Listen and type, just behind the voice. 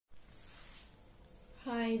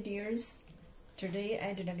Hi dears, today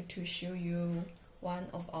I'd like to show you one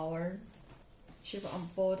of our chip on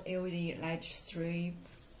board LED light strip.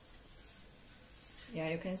 Yeah,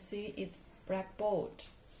 you can see it's black board.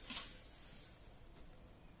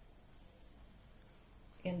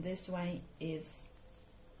 And this one is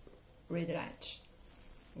red light,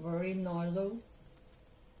 very narrow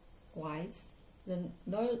widths. The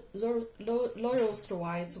lowest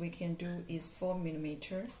width we can do is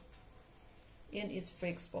 4mm, and it's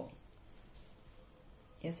flexible.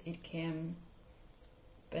 Yes, it can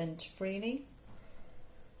bend freely.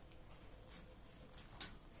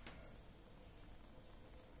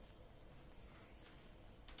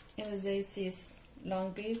 And this is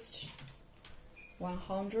longest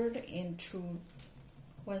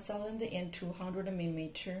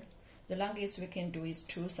 1200mm. The longest we can do is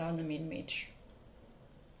 2000mm.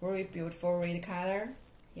 Very beautiful red color.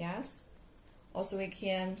 Yes. Also we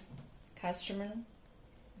can custom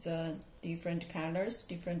the different colors,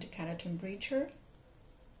 different color temperature,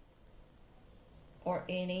 or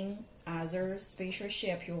any other special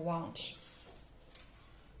shape you want.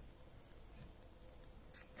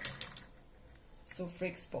 So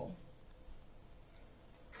flexible.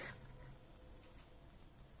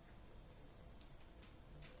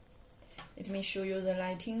 Let me show you the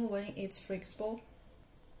lighting when it's flexible.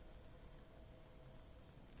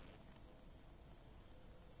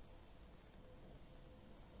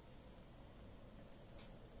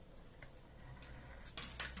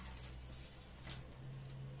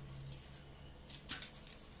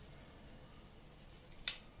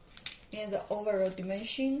 And the overall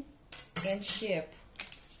dimension and shape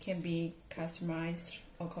can be customized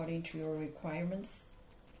according to your requirements.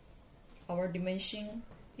 Our dimension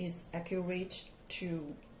is accurate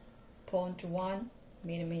to 0.1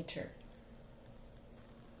 millimeter.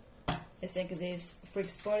 I think this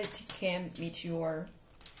flexibility can meet your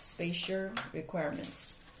spatial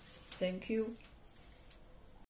requirements. Thank you.